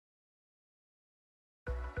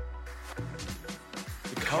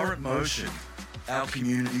The Current Motion, our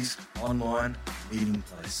community's online meeting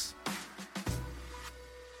place.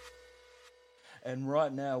 And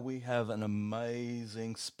right now we have an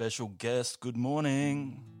amazing special guest. Good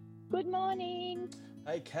morning. Good morning.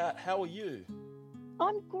 Hey, Kat, how are you?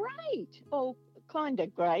 I'm great. Oh, kind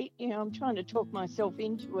of great. You know, I'm trying to talk myself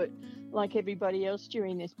into it like everybody else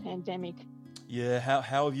during this pandemic. Yeah, how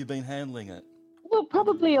have you been handling it? Well,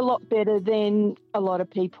 probably a lot better than a lot of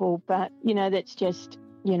people, but, you know, that's just,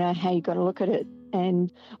 you know, how you got to look at it.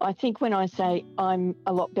 And I think when I say I'm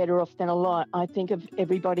a lot better off than a lot, I think of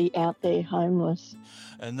everybody out there homeless.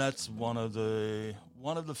 And that's one of the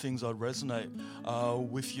things I resonate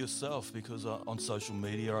with yourself, because on social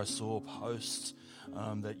media I saw posts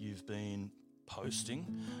that you've been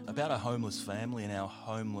posting about our homeless family and our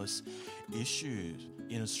homeless issues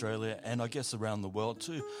in Australia and I guess around the world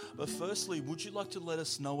too. But firstly, would you like to let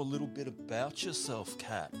us know a little bit about yourself,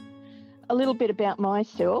 Kat? A little bit about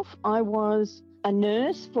myself. I was a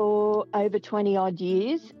nurse for over 20 odd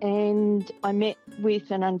years, and I met with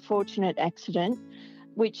an unfortunate accident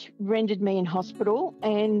which rendered me in hospital,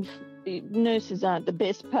 and nurses aren't the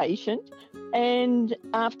best patient. And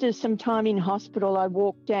after some time in hospital, I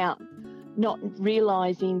walked out, not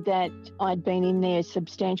realising that I'd been in there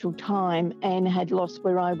substantial time and had lost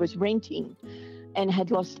where I was renting and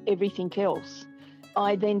had lost everything else.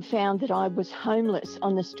 I then found that I was homeless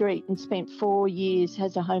on the street and spent 4 years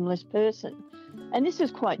as a homeless person. And this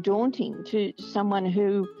was quite daunting to someone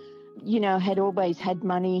who, you know, had always had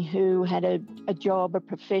money, who had a job, a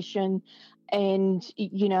profession. And,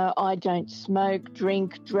 you know, I don't smoke,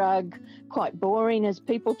 drink, drug, quite boring as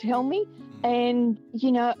people tell me. And,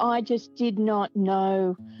 you know, I just did not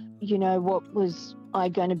know, you know, what was I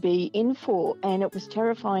going to be in for. And it was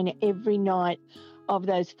terrifying every night of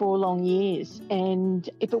those 4 long years. And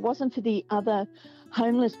if it wasn't for the other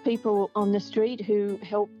homeless people on the street who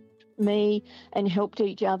helped me and helped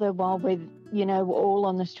each other while we're, you know, all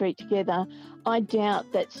on the street together, I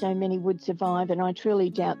doubt that so many would survive, and I truly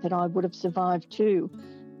doubt that I would have survived too.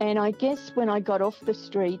 And I guess when I got off the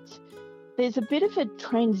streets, there's a bit of a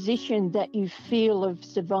transition that you feel of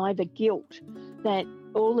survivor guilt, that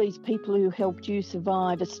all these people who helped you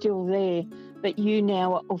survive are still there, but you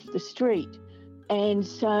now are off the street. And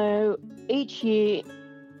so each year,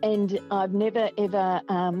 and I've never ever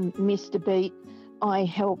missed a beat, I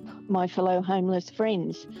help my fellow homeless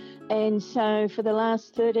friends. And so for the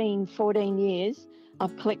last 13, 14 years,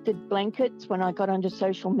 I've collected blankets when I got onto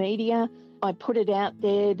social media. I put it out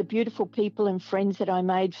there. The beautiful people and friends that I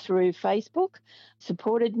made through Facebook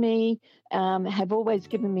supported me, have always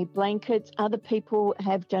given me blankets. Other people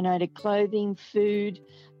have donated clothing, food,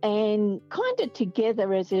 and kind of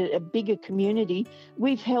together as a bigger community,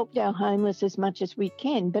 we've helped our homeless as much as we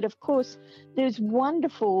can. But of course, there's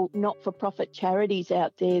wonderful not-for-profit charities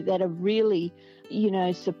out there that are really, you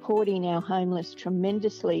know, supporting our homeless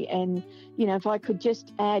tremendously. And, you know, if I could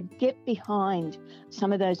just add, get behind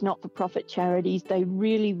some of those not-for-profit charities. They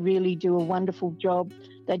really, really do a wonderful job.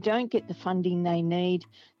 They don't get the funding they need,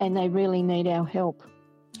 and they really need our help.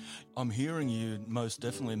 I'm hearing you most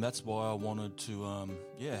definitely, and that's why I wanted to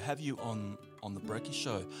have you on the Brekkie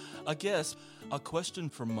Show. I guess a question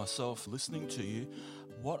from myself listening to you,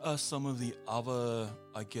 what are some of the other,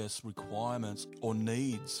 I guess, requirements or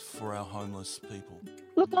needs for our homeless people?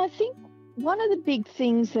 Look, I think one of the big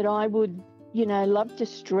things that I would, you know, love to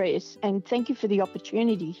stress, and thank you for the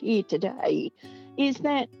opportunity here today, is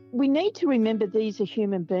that we need to remember these are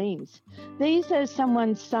human beings. These are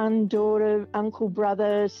someone's son, daughter, uncle,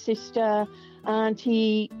 brother, sister,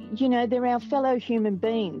 auntie. You know, they're our fellow human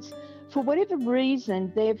beings. For whatever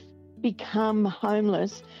reason they've become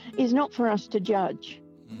homeless is not for us to judge.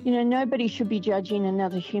 You know, nobody should be judging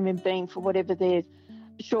another human being for whatever their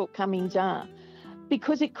shortcomings are,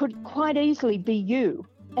 because it could quite easily be you.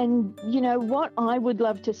 And, you know, what I would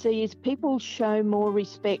love to see is people show more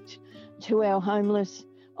respect to our homeless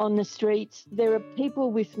on the streets. There are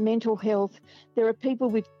people with mental health. There are people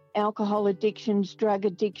with alcohol addictions, drug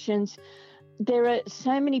addictions. There are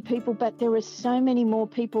so many people, but there are so many more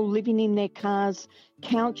people living in their cars,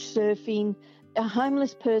 couch surfing. A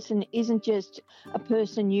homeless person isn't just a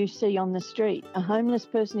person you see on the street. A homeless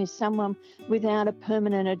person is someone without a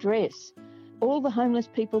permanent address. All the homeless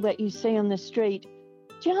people that you see on the street,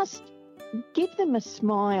 just give them a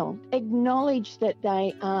smile. Acknowledge that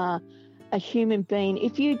they are a human being.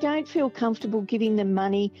 If you don't feel comfortable giving them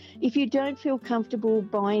money, if you don't feel comfortable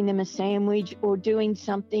buying them a sandwich or doing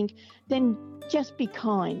something, then just be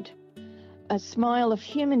kind. A smile of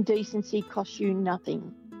human decency costs you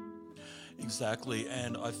nothing. Exactly,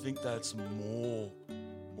 and I think that's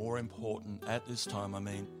more important at this time. I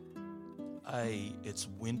mean, A, it's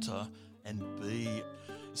winter, and B,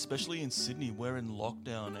 especially in Sydney, we're in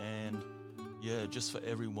lockdown, and yeah, just for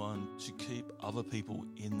everyone to keep other people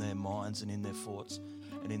in their minds and in their thoughts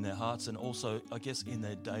and in their hearts, and also, I guess, in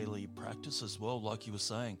their daily practice as well, like you were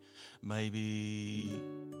saying. Maybe,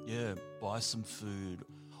 buy some food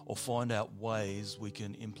or find out ways we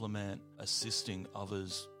can implement assisting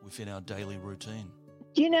others within our daily routine.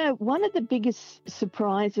 You know, one of the biggest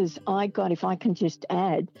surprises I got, if I can just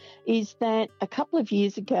add, is that a couple of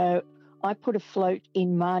years ago, I put a float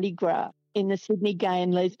in Mardi Gras, in the Sydney Gay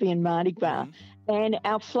and Lesbian Mardi Gras. And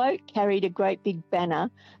our float carried a great big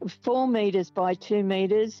banner of 4 metres by 2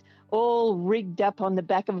 metres, all rigged up on the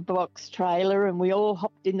back of a box trailer, and we all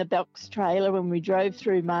hopped in the box trailer and we drove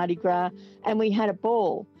through Mardi Gras and we had a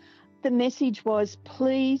ball. The message was,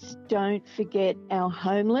 please don't forget our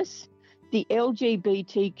homeless. The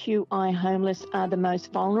LGBTQI homeless are the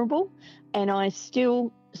most vulnerable, and I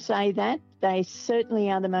still say that. They certainly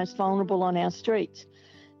are the most vulnerable on our streets.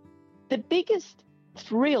 The biggest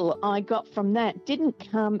thrill I got from that didn't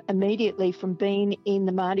come immediately from being in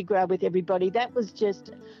the Mardi Gras with everybody. That was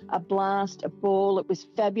just a blast, a ball. It was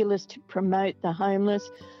fabulous to promote the homeless.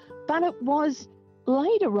 But it was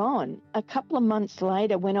later on, a couple of months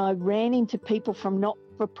later, when I ran into people from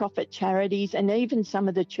not-for-profit charities and even some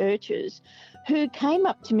of the churches who came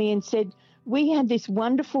up to me and said, we had this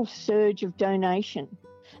wonderful surge of donation,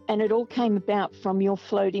 and it all came about from your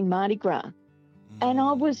floating Mardi Gras. And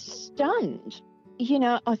I was stunned. You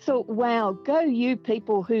know, I thought, wow, go you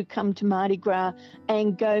people who come to Mardi Gras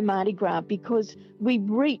and go Mardi Gras, because we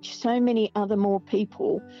reach so many other more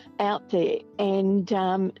people out there, and,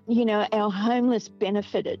 you know, our homeless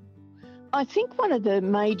benefited. I think one of the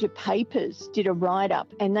major papers did a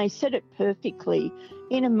write-up, and they said it perfectly.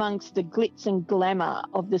 In amongst the glitz and glamour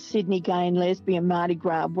of the Sydney Gay and Lesbian Mardi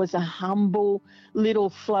Gras was a humble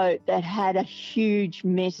little float that had a huge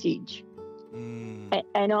message.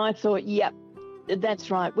 And I thought, yep,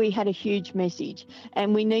 that's right. We had a huge message,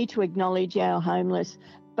 and we need to acknowledge our homeless,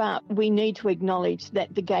 but we need to acknowledge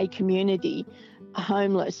that the gay community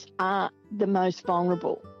homeless are the most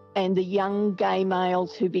vulnerable, and the young gay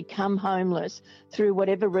males who become homeless through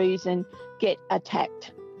whatever reason get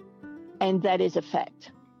attacked, and that is a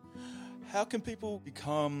fact. How can people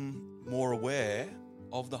become more aware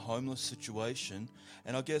of the homeless situation,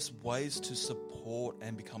 and I guess ways to support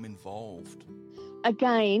and become involved?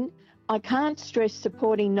 Again, I can't stress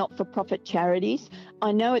supporting not-for-profit charities.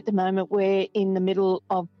 I know at the moment we're in the middle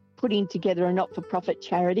of putting together a not-for-profit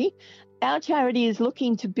charity. Our charity is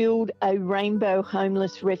looking to build a rainbow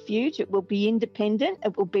homeless refuge. It will be independent.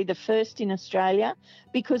 It will be the first in Australia,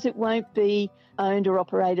 because it won't be owned or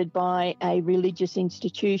operated by a religious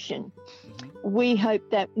institution. We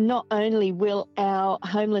hope that not only will our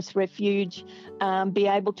homeless refuge be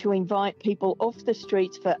able to invite people off the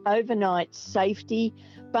streets for overnight safety,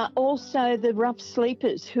 but also the rough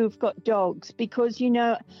sleepers who've got dogs, because, you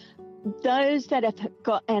know, those that have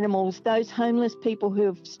got animals, those homeless people who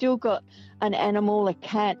have still got an animal, a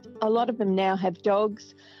cat, a lot of them now have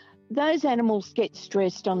dogs. Those animals get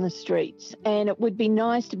stressed on the streets, and it would be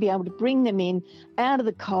nice to be able to bring them in out of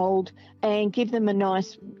the cold and give them a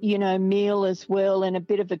nice, you know, meal as well, and a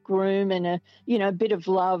bit of a groom and a, you know, a bit of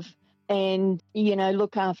love, and, you know,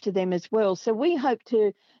 look after them as well. So we hope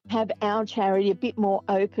to have our charity a bit more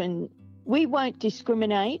open. We won't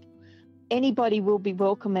discriminate. Anybody will be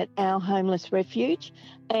welcome at our homeless refuge.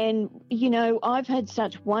 And, you know, I've had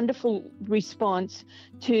such wonderful response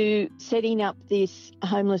to setting up this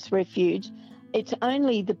homeless refuge. It's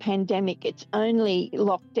only the pandemic, it's only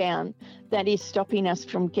lockdown that is stopping us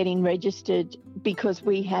from getting registered, because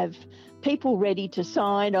we have people ready to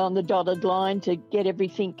sign on the dotted line to get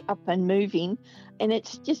everything up and moving. And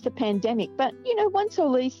it's just a pandemic. But, you know, once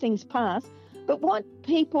all these things pass, but what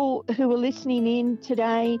people who are listening in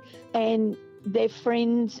today and their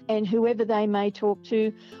friends and whoever they may talk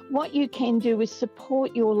to, what you can do is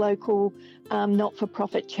support your local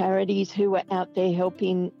not-for-profit charities who are out there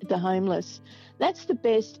helping the homeless. That's the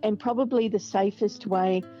best and probably the safest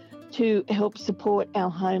way to help support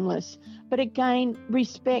our homeless. But again,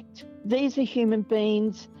 respect. These are human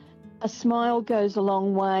beings. A smile goes a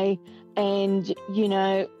long way, and, you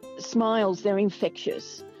know, smiles, they're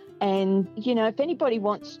infectious. And, you know, if anybody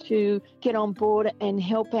wants to get on board and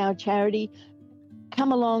help our charity,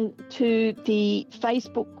 come along to the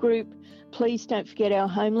Facebook group. Please don't forget our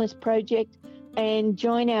homeless project, and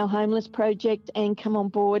join our homeless project and come on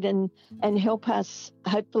board and help us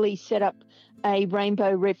hopefully set up a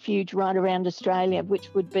rainbow refuge right around Australia,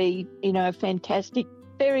 which would be, you know, fantastic,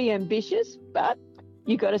 very ambitious, but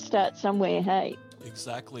you got to start somewhere, hey.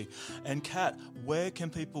 Exactly. And Kat, where can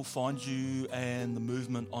people find you and the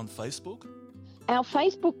movement on Facebook? Our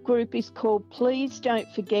Facebook group is called Please Don't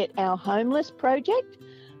Forget Our Homeless Project.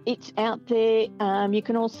 It's out there. You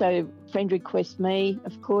can also friend request me,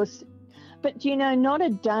 of course. But, not a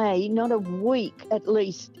day, not a week at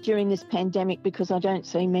least during this pandemic, because I don't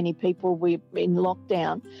see many people, we're in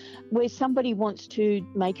lockdown, where somebody wants to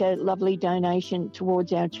make a lovely donation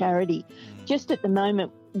towards our charity. Just at the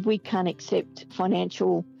moment, we can't accept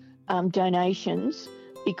financial donations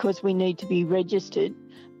because we need to be registered.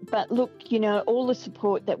 But look, all the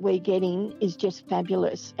support that we're getting is just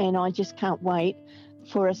fabulous, and I just can't wait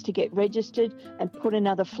for us to get registered and put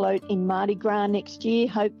another float in Mardi Gras next year,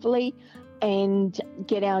 hopefully, and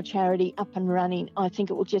get our charity up and running. I think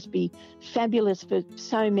it will just be fabulous for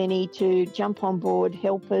so many to jump on board,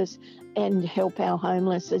 help us, and help our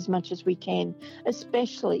homeless as much as we can,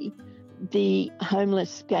 especially the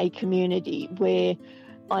homeless gay community, where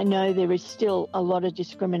I know there is still a lot of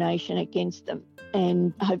discrimination against them,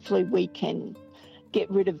 and hopefully we can get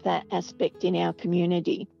rid of that aspect in our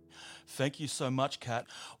community. Thank you so much, Kat.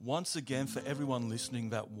 Once again, for everyone listening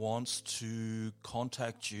that wants to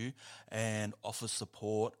contact you and offer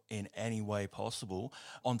support in any way possible,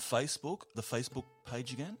 on Facebook, the Facebook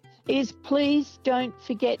page again? Is Please Don't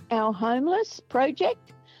Forget Our Homeless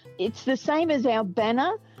Project. It's the same as our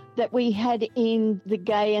banner that we had in the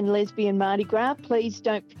gay and lesbian Mardi Gras, Please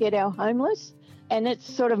Don't Forget Our Homeless. And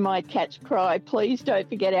it's sort of my catch cry, please don't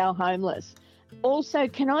forget our homeless. Also,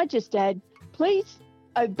 can I just add, please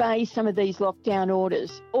obey some of these lockdown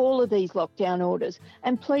orders, all of these lockdown orders,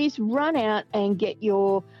 and please run out and get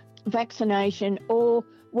your vaccination or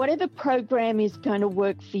whatever program is going to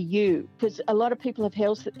work for you, because a lot of people have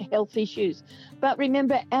health issues. But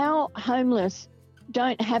remember, our homeless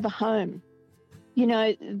don't have a home.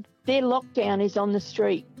 Their lockdown is on the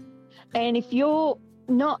street. And if you're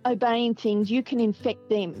not obeying things, you can infect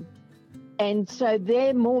them. And so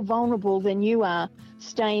they're more vulnerable than you are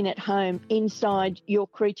staying at home inside your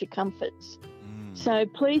creature comforts. So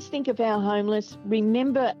please think of our homeless,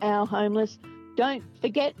 remember our homeless, don't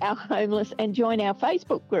forget our homeless, and join our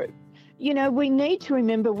Facebook group. We need to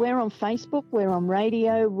remember we're on Facebook, we're on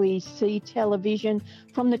radio, we see television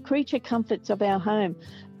from the creature comforts of our home.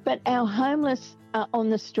 But our homeless are on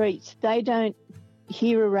the streets. They don't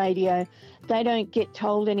hear a radio. They don't get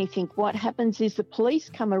told anything. What happens is the police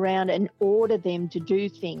come around and order them to do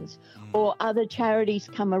things, or other charities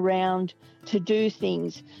come around to do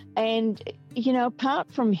things. And,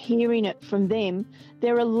 apart from hearing it from them,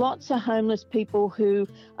 there are lots of homeless people who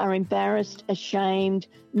are embarrassed, ashamed,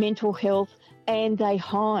 mental health, and they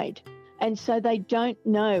hide. And so they don't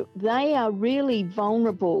know. They are really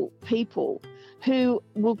vulnerable people who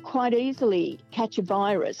will quite easily catch a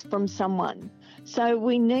virus from someone. So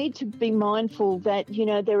we need to be mindful that,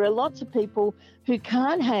 there are lots of people who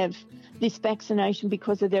can't have this vaccination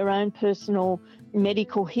because of their own personal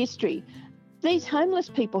medical history. These homeless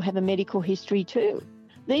people have a medical history too.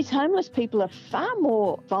 These homeless people are far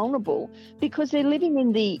more vulnerable because they're living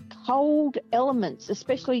in the cold elements,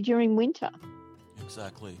 especially during winter.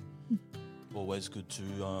 Exactly. Always good to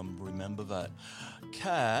remember that.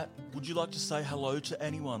 Kat, would you like to say hello to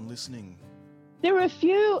anyone listening? There are a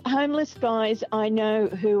few homeless guys I know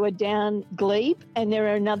who are down Glebe, and there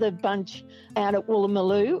are another bunch out at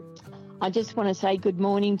Woolloomooloo. I just want to say good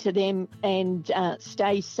morning to them and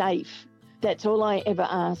stay safe. That's all I ever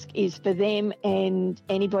ask, is for them and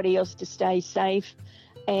anybody else to stay safe.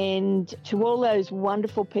 And to all those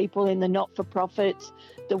wonderful people in the not-for-profits,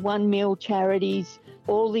 the One Meal charities,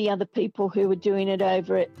 all the other people who are doing it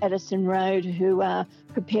over at Addison Road, who are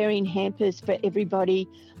preparing hampers for everybody.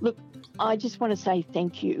 Look, I just want to say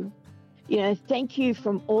thank you. Thank you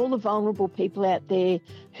from all the vulnerable people out there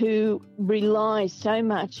who rely so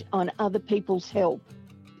much on other people's help.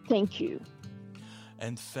 Thank you.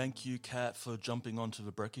 And thank you, Kat, for jumping onto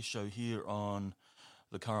the Brecky Show here on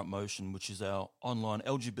The Current Motion, which is our online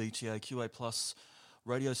LGBTIQA+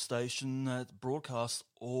 radio station that broadcasts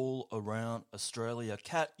all around Australia.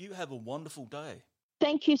 Kat, you have a wonderful day.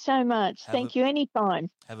 Thank you so much. Thank you anytime.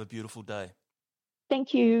 Have a beautiful day.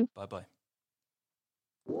 Thank you. Bye-bye.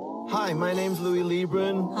 Hi, my name's Louis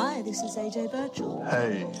Liebran. Hi, this is AJ Birchall.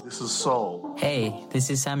 Hey, this is Saul. Hey, this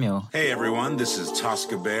is Samuel. Hey everyone, this is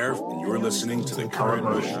Tosca Bear, and you're listening to The Current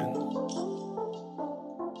Motion.